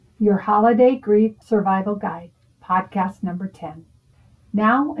Your Holiday Grief Survival Guide, podcast number 10.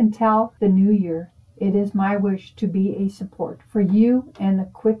 Now until the new year, it is my wish to be a support for you and the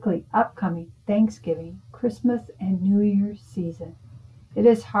quickly upcoming Thanksgiving, Christmas, and New Year's season. It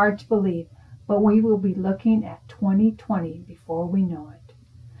is hard to believe, but we will be looking at 2020 before we know it.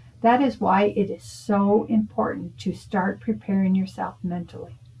 That is why it is so important to start preparing yourself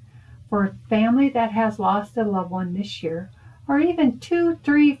mentally. For a family that has lost a loved one this year, or even 2,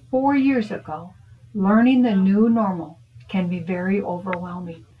 3, 4 years ago, learning the new normal can be very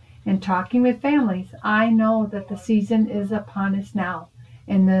overwhelming. In talking with families, I know that the season is upon us now,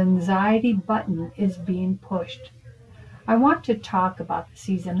 and the anxiety button is being pushed. I want to talk about the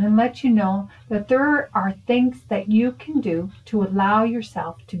season and let you know that there are things that you can do to allow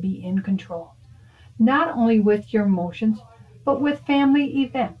yourself to be in control, not only with your emotions, but with family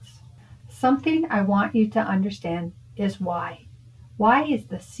events. Something I want you to understand is why. Why is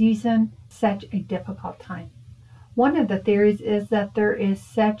the season such a difficult time? One of the theories is that there is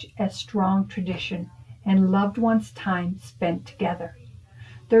such a strong tradition and loved ones' time spent together.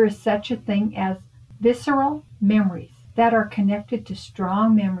 There is such a thing as visceral memories that are connected to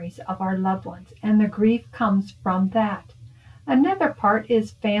strong memories of our loved ones, and the grief comes from that. Another part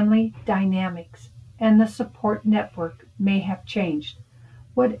is family dynamics, and the support network may have changed.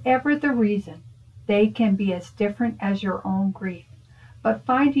 Whatever the reason, they can be as different as your own grief, but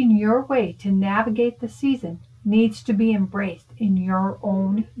finding your way to navigate the season needs to be embraced in your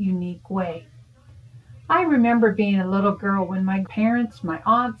own unique way. I remember being a little girl when my parents, my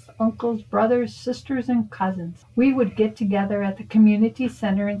aunts, uncles, brothers, sisters, and cousins, we would get together at the community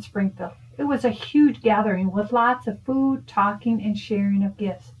center in Springfield. It was a huge gathering with lots of food, talking, and sharing of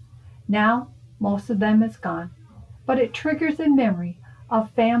gifts. Now, most of them is gone, but it triggers a memory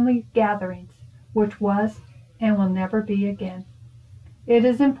of family gatherings, which was and will never be again. It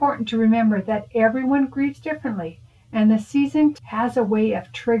is important to remember that everyone grieves differently, and the season has a way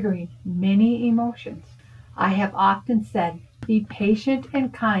of triggering many emotions. I have often said, be patient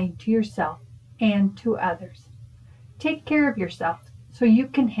and kind to yourself and to others. Take care of yourself so you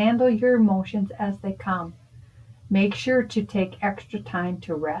can handle your emotions as they come. Make sure to take extra time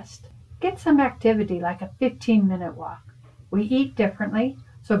to rest. Get some activity like a 15-minute walk. We eat differently,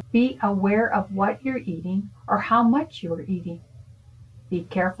 so be aware of what you're eating or how much you are eating. Be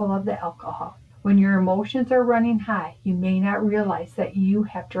careful of the alcohol. When your emotions are running high, you may not realize that you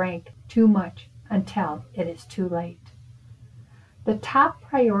have drank too much until it is too late. The top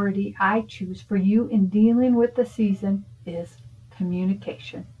priority I choose for you in dealing with the season is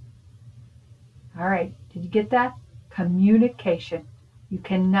communication. All right, did you get that? Communication. You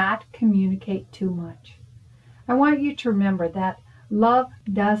cannot communicate too much. I want you to remember that love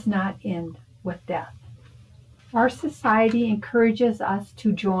does not end with death. Our society encourages us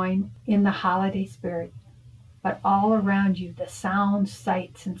to join in the holiday spirit, but all around you, the sounds,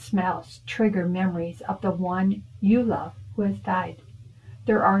 sights, and smells trigger memories of the one you love who has died.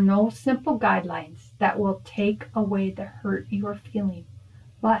 There are no simple guidelines that will take away the hurt you are feeling,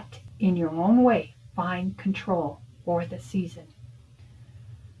 but in your own way, find control for the season.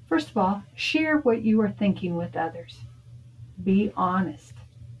 First of all, share what you are thinking with others. Be honest.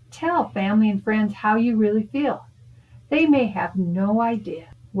 Tell family and friends how you really feel. They may have no idea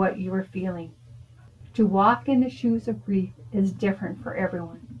what you are feeling. To walk in the shoes of grief is different for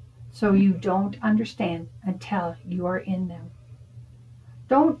everyone, so you don't understand until you are in them.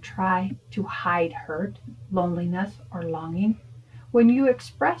 Don't try to hide hurt, loneliness, or longing. When you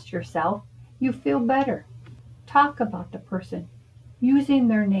express yourself, you feel better. Talk about the person using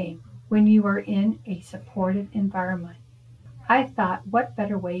their name when you are in a supportive environment. I thought, what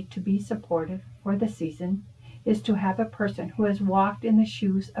better way to be supportive for the season is to have a person who has walked in the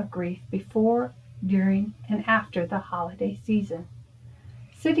shoes of grief before, during, and after the holiday season.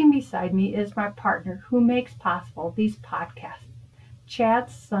 Sitting beside me is my partner who makes possible these podcasts.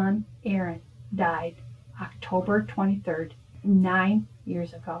 Chad's son, Aaron, died October 23rd, 9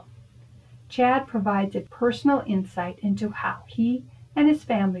 years ago. Chad provides a personal insight into how he and his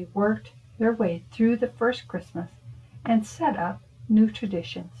family worked their way through the first Christmas and set up new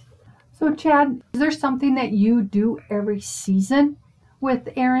traditions. So Chad, is there something that you do every season with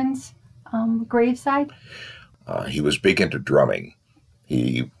Aaron's graveside? He was big into drumming.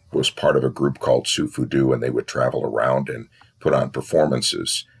 He was part of a group called Sufudu, and they would travel around and put on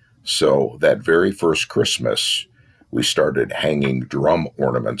performances. So that very first Christmas, we started hanging drum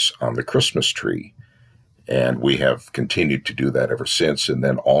ornaments on the Christmas tree. And we have continued to do that ever since. And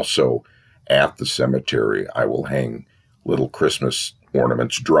then also at the cemetery, I will hang little Christmas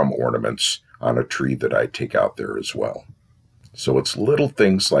ornaments, drum ornaments, on a tree that I take out there as well. So it's little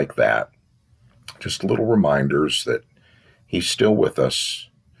things like that, just little reminders that he's still with us,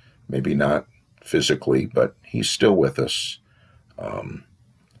 maybe not physically, but he's still with us.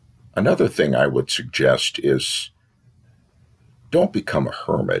 Another thing I would suggest is don't become a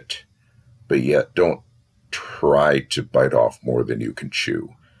hermit, but yet don't try to bite off more than you can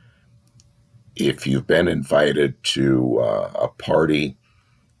chew. If you've been invited to a party,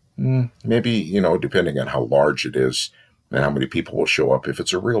 maybe, depending on how large it is and how many people will show up, if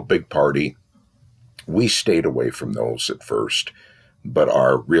it's a real big party, we stayed away from those at first. But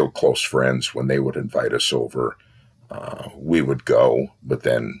our real close friends, when they would invite us over, we would go. But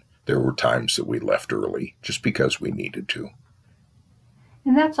then there were times that we left early just because we needed to.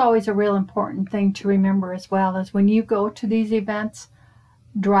 And that's always a real important thing to remember as well, is when you go to these events,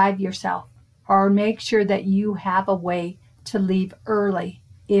 drive yourself or make sure that you have a way to leave early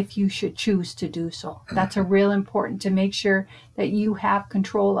if you should choose to do so. That's a real important to make sure that you have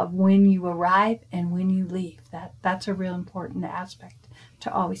control of when you arrive and when you leave. That's a real important aspect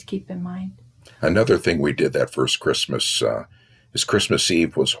to always keep in mind. Another thing we did that first Christmas is Christmas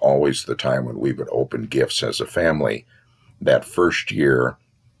Eve was always the time when we would open gifts as a family. That first year,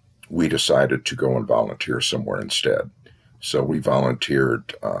 we decided to go and volunteer somewhere instead. So we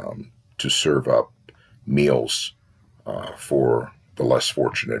volunteered to serve up meals for the less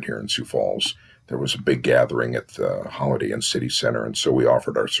fortunate here in Sioux Falls. There was a big gathering at the Holiday Inn City Center, and so we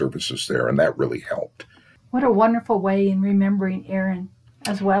offered our services there, and that really helped. What a wonderful way in remembering Aaron,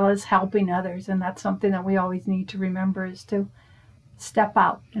 as well as helping others. And that's something that we always need to remember, is to step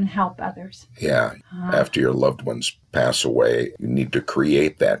out and help others. Yeah. After your loved ones pass away, you need to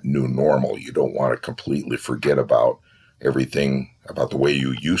create that new normal. You don't want to completely forget about everything, about the way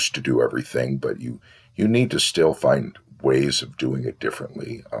you used to do everything, but you need to still find ways of doing it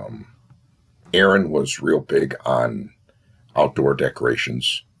differently. Aaron was real big on outdoor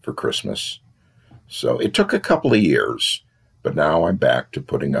decorations for Christmas. So it took a couple of years, but now I'm back to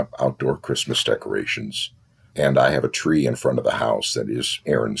putting up outdoor Christmas decorations. And I have a tree in front of the house that is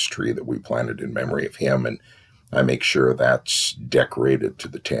Aaron's tree that we planted in memory of him. And I make sure that's decorated to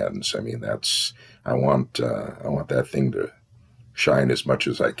the tens. I mean, I want that thing to shine as much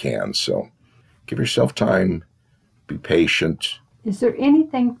as I can. So give yourself time, be patient. Is there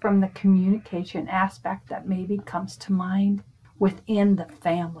anything from the communication aspect that maybe comes to mind within the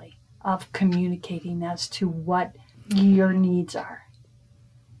family of communicating as to what your needs are?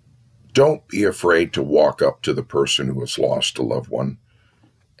 Don't be afraid to walk up to the person who has lost a loved one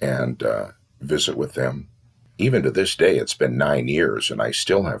and visit with them. Even to this day, it's been 9 years, and I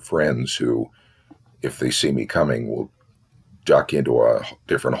still have friends who, if they see me coming, will duck into a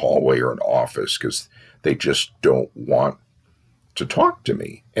different hallway or an office because they just don't want to talk to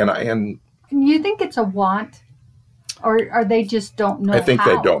me. And you think it's a want, or they just don't know how? I think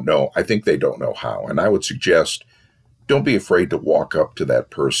they don't know. I think they don't know how. And I would suggest, don't be afraid to walk up to that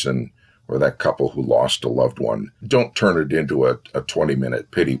person or that couple who lost a loved one. Don't turn it into a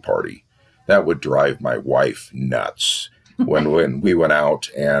 20-minute pity party. That would drive my wife nuts. When we went out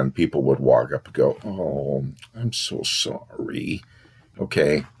and people would walk up and go, "Oh, I'm so sorry."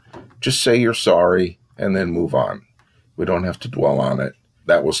 Okay, just say you're sorry and then move on. We don't have to dwell on it.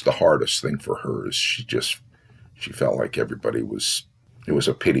 That was the hardest thing for her, is she felt like it was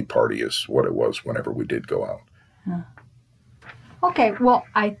a pity party is what it was whenever we did go out. Huh. Okay, well,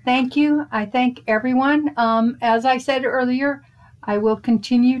 I thank you. I thank everyone. As I said earlier, I will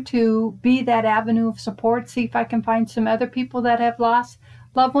continue to be that avenue of support, see if I can find some other people that have lost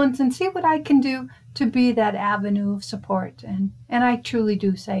loved ones and see what I can do to be that avenue of support. And I truly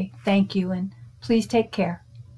do say thank you, and please take care.